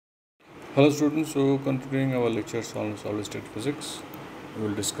Hello students, so continuing our lectures on solid state physics, we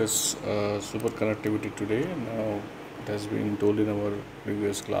will discuss superconductivity today. Now it has been told in our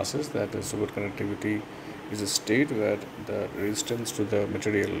previous classes that superconductivity is a state where the resistance to the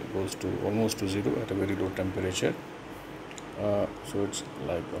material goes to almost to zero at a very low temperature. So it's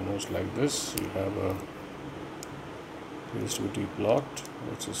like almost like this. You have a resistivity plot,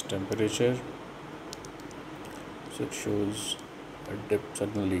 which is temperature. So it shows a dip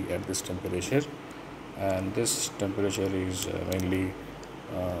suddenly at this temperature, and this temperature is mainly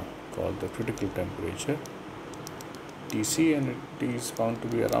called the critical temperature Tc, and it is found to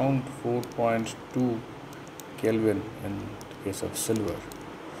be around 4.2 Kelvin in the case of silver.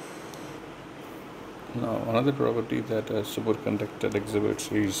 Now another property that a superconductor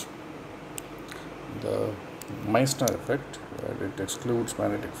exhibits is the Meissner effect, where it excludes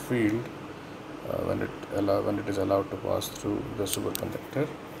magnetic field when it is allowed to pass through the superconductor,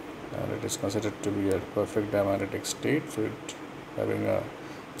 and it is considered to be a perfect diamagnetic state, so it having a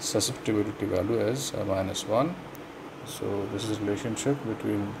susceptibility value as -1. So this is a relationship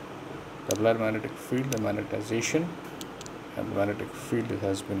between the applied magnetic field, the magnetization, and the magnetic field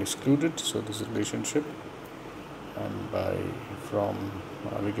has been excluded. So this relationship, and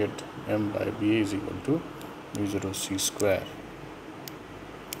we get m by Ba is equal to mu0 c square.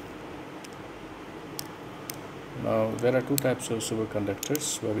 Now there are two types of superconductors.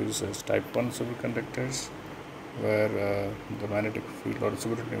 One is type 1 superconductors, where the magnetic field or the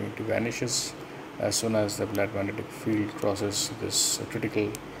superconductivity vanishes as soon as the applied magnetic field crosses this critical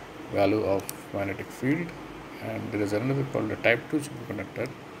value of magnetic field. And there is another called the type 2 superconductor,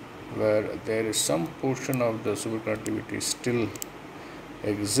 where there is some portion of the superconductivity still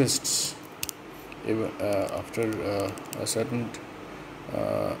exists even after a certain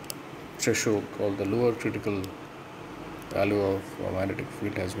threshold called the lower critical value of magnetic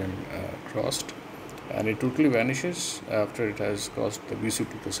field has been crossed, and it totally vanishes after it has crossed the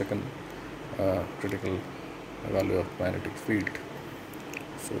Vc2, the second critical value of magnetic field.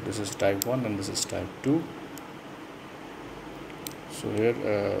 So this is type 1 and this is type 2. So here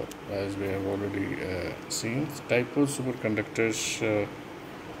as we have already seen, type 2 superconductors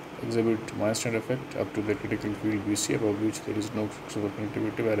exhibit Meissner effect up to the critical field Vc, above which there is no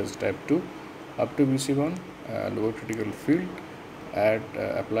superconductivity, whereas type 2 up to Vc1 lower critical field at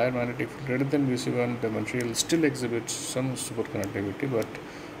applied magnetic field greater than Vc1, the material still exhibits some superconductivity, but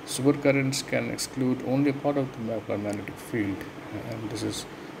supercurrents can exclude only a part of the applied magnetic field,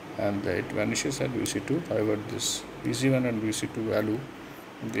 and it vanishes at Vc2. However, this Vc1 and Vc2 value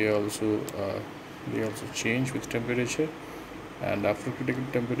they also change with temperature, and after critical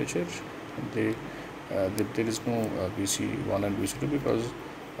temperature there is no Vc1 and Vc2, because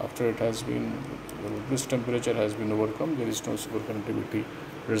after it has been this temperature has been overcome, there is no superconductivity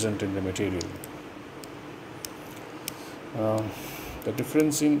present in the material. The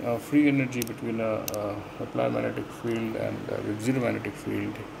difference in free energy between applied magnetic field and with zero magnetic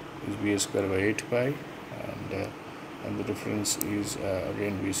field is Ba square by 8 pi, and the difference is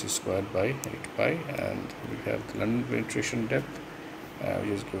again Vc squared by 8 pi, and we have the London penetration depth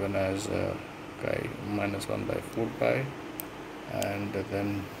which is given as chi -1 by 4 pi, and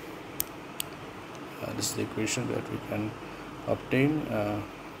then this is the equation that we can obtain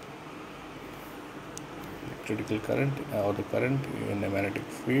critical current or the current in a magnetic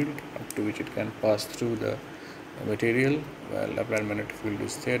field up to which it can pass through the material, while applied magnetic field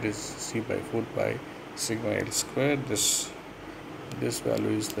is there, is C by 4 pi sigma L square. This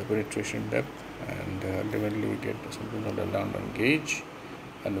value is the penetration depth, and ultimately we get something called a London gauge,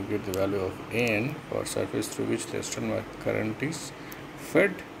 and we get the value of An for surface through which the external current is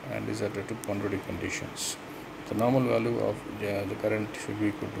fed and is at the two boundary conditions. The normal value of the current should be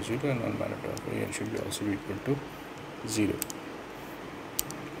equal to 0, and non-magnitude of An should be also be equal to 0.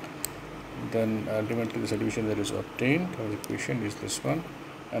 Then ultimately the solution that is obtained or the equation is this one,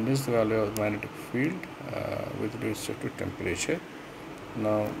 and this is the value of the magnetic field with respect to temperature.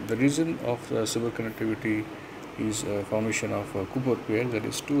 Now the reason of superconductivity is a formation of a Cooper pair, that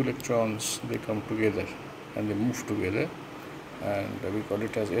is two electrons, they come together and they move together, and we call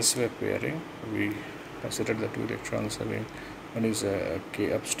it as S-wave pairing. We consider the two electrons having, one is a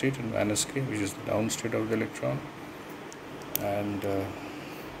k up state and minus k, which is the down state of the electron, and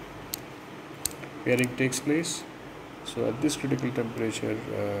pairing takes place. So at this critical temperature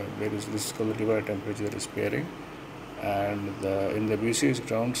this is called the divided temperature, that is pairing, and in the BC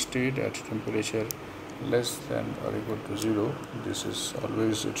ground state at temperature less than or equal to 0, this is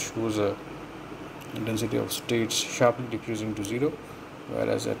always, it shows a intensity of states sharply decreasing to 0,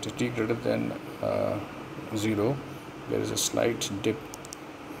 whereas at t greater than 0 there is a slight dip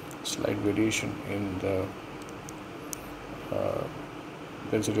slight variation in the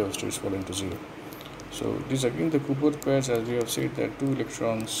density of states falling to 0. So this again the Cooper pairs, as we have said, that two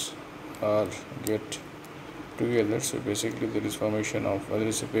electrons are get together. So basically there is formation of, there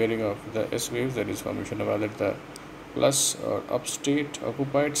is a pairing of the s waves, that is formation of either the plus or up state,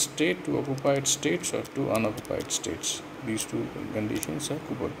 occupied state, to occupied states, or two unoccupied states. These two conditions of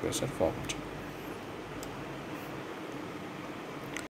Cooper pairs are formed.